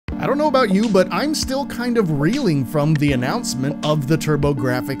I don't know about you, but I'm still kind of reeling from the announcement of the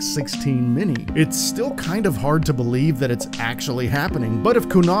TurboGrafx-16 Mini. It's still kind of hard to believe that it's actually happening, but if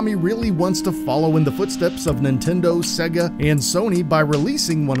Konami really wants to follow in the footsteps of Nintendo, Sega, and Sony by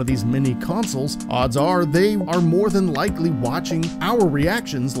releasing one of these mini consoles, odds are they are more than likely watching our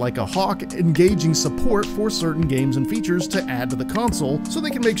reactions like a hawk, engaging support for certain games and features to add to the console so they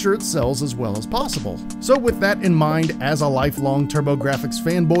can make sure it sells as well as possible. So with that in mind, as a lifelong TurboGrafx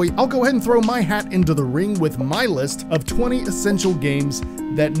fanboy, I'll go ahead and throw my hat into the ring with my list of 20 essential games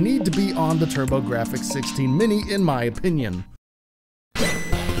that need to be on the TurboGrafx-16 Mini in my opinion.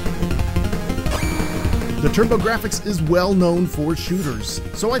 The TurboGrafx is well known for shooters,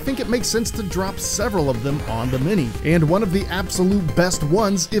 so I think it makes sense to drop several of them on the Mini. And one of the absolute best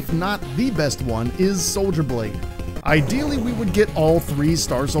ones, if not the best one, is Soldier Blade. Ideally, we would get all 3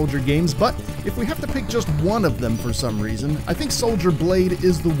 Star Soldier games, but if we have to pick just one of them for some reason, I think Soldier Blade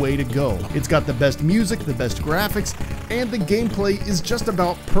is the way to go. It's got the best music, the best graphics, and the gameplay is just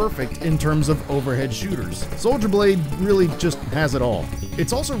about perfect in terms of overhead shooters. Soldier Blade really just has it all.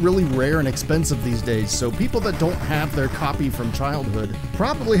 It's also really rare and expensive these days, so people that don't have their copy from childhood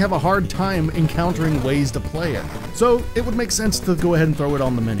probably have a hard time encountering ways to play it. So it would make sense to go ahead and throw it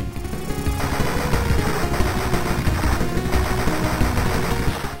on the Mini.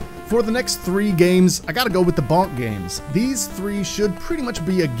 For the next 3 games, I gotta go with the Bonk games. These 3 should pretty much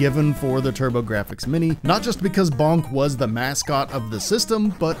be a given for the TurboGrafx Mini, not just because Bonk was the mascot of the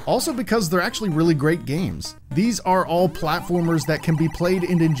system, but also because they're actually really great games. These are all platformers that can be played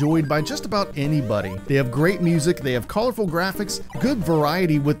and enjoyed by just about anybody. They have great music, they have colorful graphics, good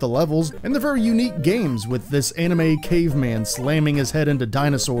variety with the levels, and they're very unique games with this anime caveman slamming his head into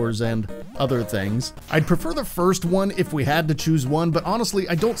dinosaurs and other things. I'd prefer the first one if we had to choose one, but honestly,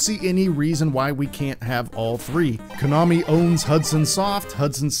 I don't see any reason why we can't have all 3. Konami owns Hudson Soft.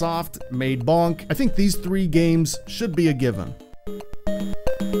 Hudson Soft made Bonk. I think these 3 games should be a given.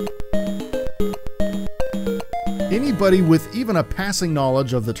 Anybody with even a passing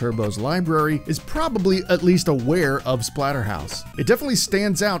knowledge of the Turbo's library is probably at least aware of Splatterhouse. It definitely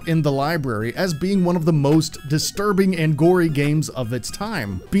stands out in the library as being one of the most disturbing and gory games of its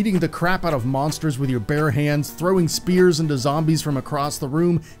time. Beating the crap out of monsters with your bare hands, throwing spears into zombies from across the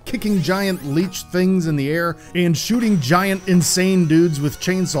room, kicking giant leech things in the air, and shooting giant insane dudes with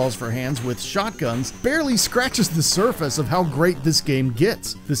chainsaws for hands with shotguns barely scratches the surface of how great this game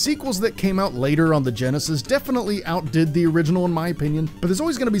gets. The sequels that came out later on the Genesis definitely outdid the original in my opinion, but there's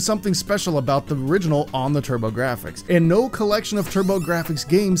always going to be something special about the original on the TurboGrafx, and no collection of TurboGrafx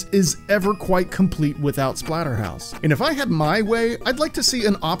games is ever quite complete without Splatterhouse. And if I had my way, I'd like to see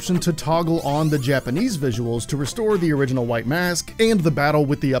an option to toggle on the Japanese visuals to restore the original white mask and the battle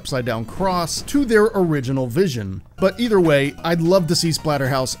with the upside down cross to their original vision. But either way, I'd love to see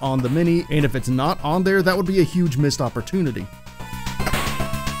Splatterhouse on the Mini, and if it's not on there, that would be a huge missed opportunity.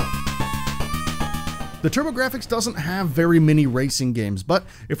 The TurboGrafx doesn't have very many racing games, but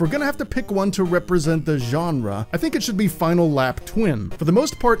if we're gonna have to pick one to represent the genre, I think it should be Final Lap Twin. For the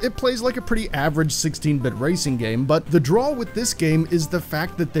most part, it plays like a pretty average 16-bit racing game, but the draw with this game is the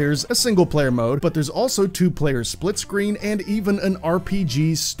fact that there's a single-player mode, but there's also 2-player split screen and even an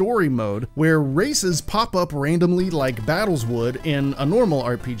RPG story mode, where races pop up randomly like battles would in a normal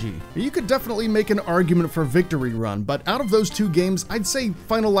RPG. You could definitely make an argument for Victory Run, but out of those 2 games, I'd say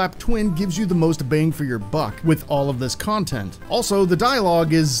Final Lap Twin gives you the most bang for your buck with all of this content. Also, the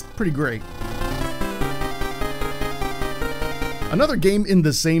dialogue is pretty great. Another game in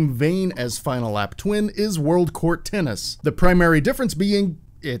the same vein as Final Lap Twin is World Court Tennis, the primary difference being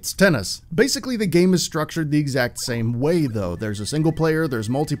it's tennis. Basically, the game is structured the exact same way though. There's a single player, there's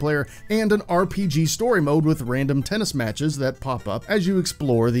multiplayer, and an RPG story mode with random tennis matches that pop up as you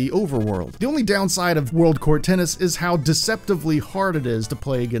explore the overworld. The only downside of World Court Tennis is how deceptively hard it is to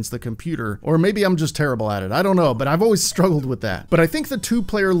play against the computer. Or maybe I'm just terrible at it, I don't know, but I've always struggled with that. But I think the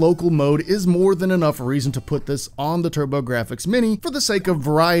 2-player local mode is more than enough reason to put this on the TurboGrafx Mini for the sake of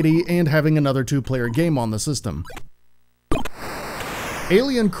variety and having another 2-player game on the system.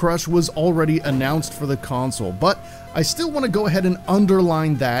 Alien Crush was already announced for the console, but I still want to go ahead and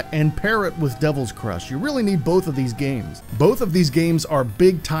underline that and pair it with Devil's Crush. You really need both of these games. Both of these games are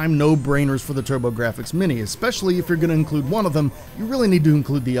big-time no-brainers for the TurboGrafx Mini, especially if you're going to include one of them, you really need to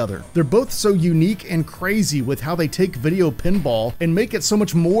include the other. They're both so unique and crazy with how they take video pinball and make it so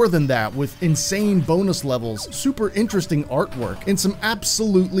much more than that with insane bonus levels, super interesting artwork, and some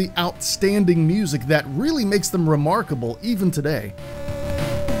absolutely outstanding music that really makes them remarkable even today.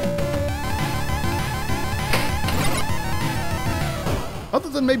 Other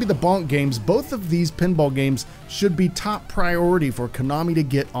than maybe the Bonk games, both of these pinball games should be top priority for Konami to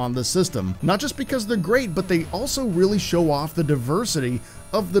get on the system. Not just because they're great, but they also really show off the diversity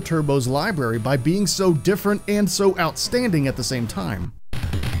of the Turbo's library by being so different and so outstanding at the same time.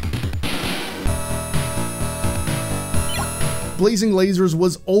 Blazing Lasers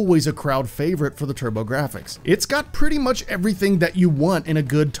was always a crowd favorite for the TurboGrafx. It's got pretty much everything that you want in a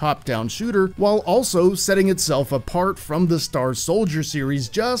good top-down shooter, while also setting itself apart from the Star Soldier series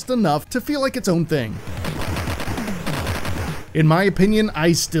just enough to feel like its own thing. In my opinion,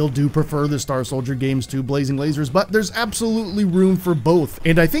 I still do prefer the Star Soldier games to Blazing Lasers, but there's absolutely room for both,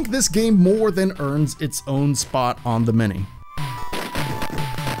 and I think this game more than earns its own spot on the Mini.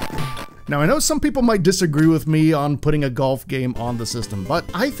 Now, I know some people might disagree with me on putting a golf game on the system, but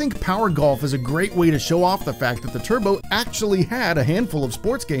I think Power Golf is a great way to show off the fact that the Turbo actually had a handful of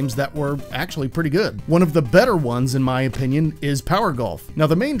sports games that were actually pretty good. One of the better ones, in my opinion, is Power Golf. Now,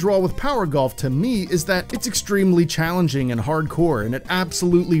 the main draw with Power Golf to me is that it's extremely challenging and hardcore, and it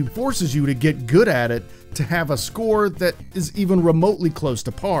absolutely forces you to get good at it to have a score that is even remotely close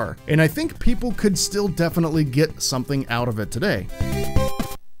to par. And I think people could still definitely get something out of it today.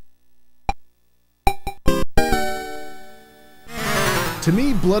 To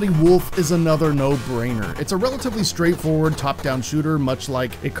me, Bloody Wolf is another no-brainer. It's a relatively straightforward top-down shooter, much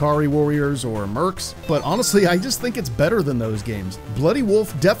like Ikari Warriors or Mercs, but honestly, I just think it's better than those games. Bloody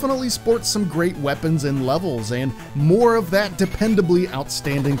Wolf definitely sports some great weapons and levels, and more of that dependably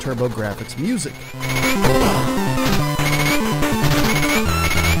outstanding TurboGrafx music.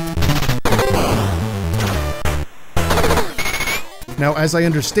 Now, as I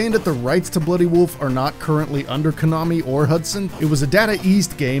understand it, the rights to Bloody Wolf are not currently under Konami or Hudson. It was a Data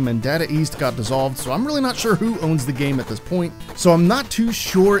East game, and Data East got dissolved, so I'm really not sure who owns the game at this point. So I'm not too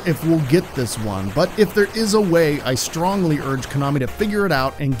sure if we'll get this one, but if there is a way, I strongly urge Konami to figure it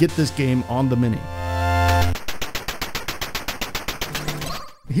out and get this game on the Mini.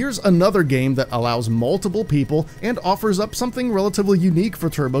 Here's another game that allows multiple people and offers up something relatively unique for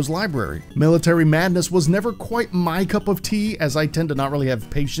Turbo's library. Military Madness was never quite my cup of tea, as I tend to not really have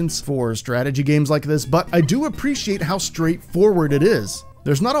patience for strategy games like this, but I do appreciate how straightforward it is.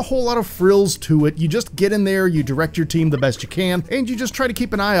 There's not a whole lot of frills to it. You just get in there, you direct your team the best you can, and you just try to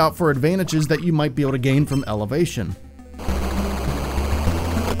keep an eye out for advantages that you might be able to gain from elevation.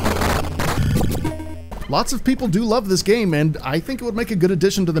 Lots of people do love this game, and I think it would make a good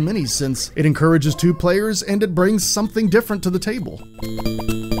addition to the Mini since it encourages 2 players and it brings something different to the table.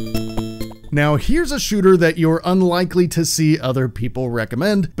 Now, here's a shooter that you're unlikely to see other people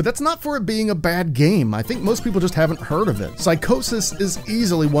recommend, but that's not for it being a bad game. I think most people just haven't heard of it. Psychosis is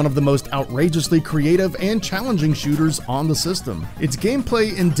easily one of the most outrageously creative and challenging shooters on the system. Its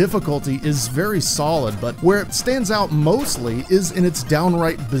gameplay and difficulty is very solid, but where it stands out mostly is in its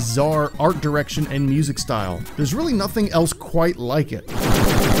downright bizarre art direction and music style. There's really nothing else quite like it.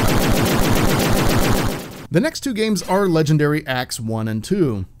 The next 2 games are Legendary Axe 1 and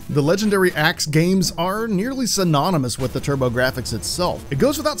 2. The Legendary Axe games are nearly synonymous with the TurboGrafx itself. It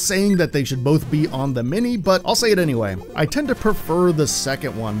goes without saying that they should both be on the Mini, but I'll say it anyway. I tend to prefer the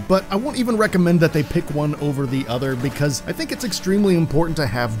second one, but I won't even recommend that they pick one over the other because I think it's extremely important to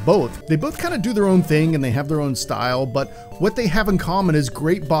have both. They both kind of do their own thing and they have their own style, but what they have in common is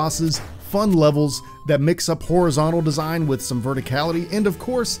great bosses, fun levels that mix up horizontal design with some verticality, and of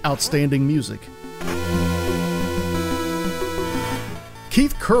course, outstanding music.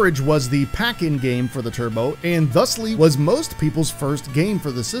 Keith Courage was the pack-in game for the Turbo, and thusly was most people's first game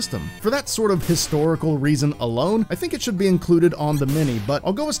for the system. For that sort of historical reason alone, I think it should be included on the Mini, but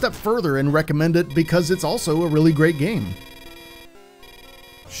I'll go a step further and recommend it because it's also a really great game.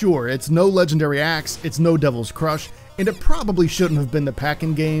 Sure, it's no Legendary Axe, it's no Devil's Crush, and it probably shouldn't have been the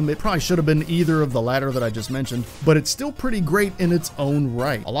pack-in game. It probably should have been either of the latter that I just mentioned, but it's still pretty great in its own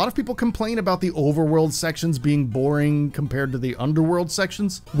right. A lot of people complain about the overworld sections being boring compared to the underworld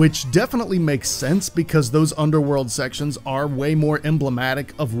sections, which definitely makes sense because those underworld sections are way more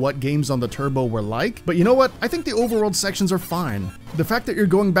emblematic of what games on the Turbo were like. But you know what? I think the overworld sections are fine. The fact that you're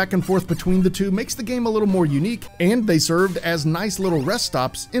going back and forth between the two makes the game a little more unique, and they served as nice little rest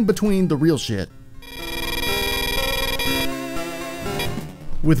stops in between the real shit.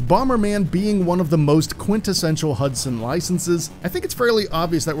 With Bomberman being one of the most quintessential Hudson licenses, I think it's fairly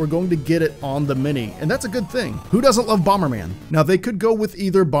obvious that we're going to get it on the Mini, and that's a good thing. Who doesn't love Bomberman? Now, they could go with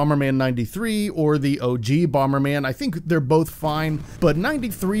either Bomberman 93 or the OG Bomberman. I think they're both fine, but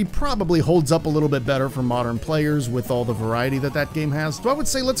 93 probably holds up a little bit better for modern players with all the variety that that game has, so I would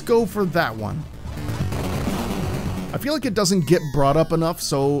say let's go for that one. I feel like it doesn't get brought up enough,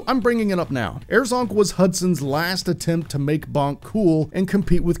 so I'm bringing it up now. Air Zonk was Hudson's last attempt to make Bonk cool and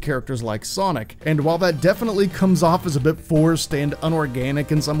compete with characters like Sonic, and while that definitely comes off as a bit forced and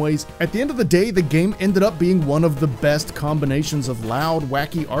unorganic in some ways, at the end of the day, the game ended up being one of the best combinations of loud,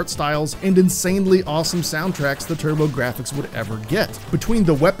 wacky art styles and insanely awesome soundtracks the TurboGrafx would ever get. Between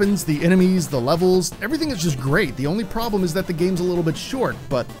the weapons, the enemies, the levels, everything is just great. The only problem is that the game's a little bit short,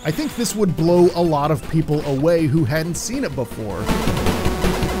 but I think this would blow a lot of people away who hadn't seen it before.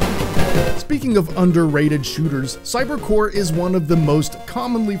 Speaking of underrated shooters, Cybercore is one of the most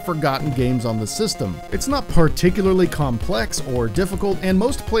commonly forgotten games on the system. It's not particularly complex or difficult, and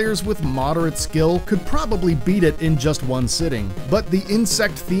most players with moderate skill could probably beat it in just one sitting. But the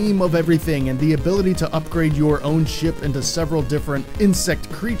insect theme of everything and the ability to upgrade your own ship into several different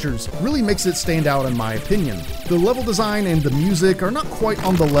insect creatures really makes it stand out in my opinion. The level design and the music are not quite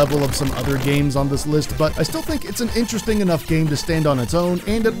on the level of some other games on this list, but I still think it's an interesting enough game to stand on its own,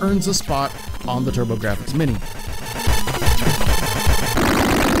 and it earns a spot on the TurboGrafx Mini.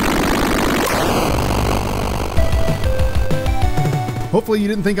 Hopefully you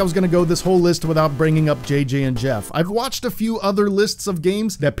didn't think I was going to go this whole list without bringing up JJ and Jeff. I've watched a few other lists of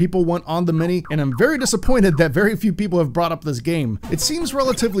games that people want on the Mini, and I'm very disappointed that very few people have brought up this game. It seems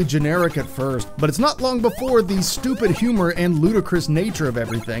relatively generic at first, but it's not long before the stupid humor and ludicrous nature of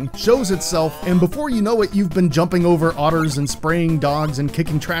everything shows itself, and before you know it, you've been jumping over otters and spraying dogs and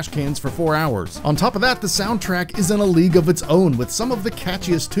kicking trash cans for 4 hours. On top of that, the soundtrack is in a league of its own with some of the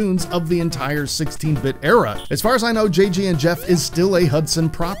catchiest tunes of the entire 16-bit era. As far as I know, JJ and Jeff is still a Hudson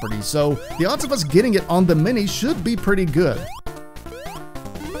property, so the odds of us getting it on the Mini should be pretty good.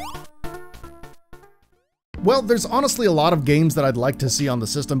 Well, there's honestly a lot of games that I'd like to see on the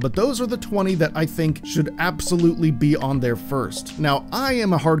system, but those are the 20 that I think should absolutely be on there first. Now, I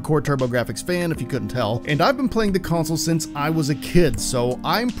am a hardcore TurboGrafx fan, if you couldn't tell, and I've been playing the console since I was a kid, so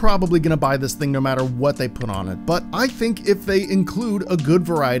I'm probably gonna buy this thing no matter what they put on it. But I think if they include a good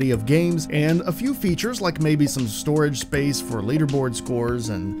variety of games and a few features, like maybe some storage space for leaderboard scores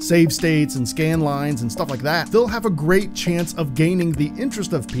and save states and scan lines and stuff like that, they'll have a great chance of gaining the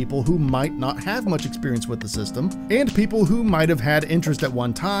interest of people who might not have much experience with the system, and people who might have had interest at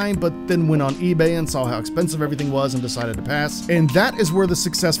one time but then went on eBay and saw how expensive everything was and decided to pass. And that is where the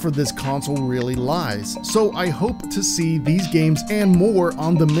success for this console really lies. So I hope to see these games and more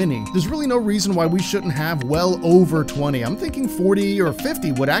on the Mini. There's really no reason why we shouldn't have well over 20. I'm thinking 40 or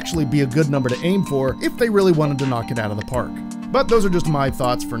 50 would actually be a good number to aim for if they really wanted to knock it out of the park. But those are just my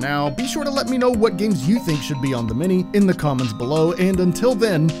thoughts for now. Be sure to let me know what games you think should be on the Mini in the comments below, and until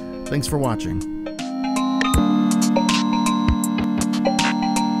then, thanks for watching.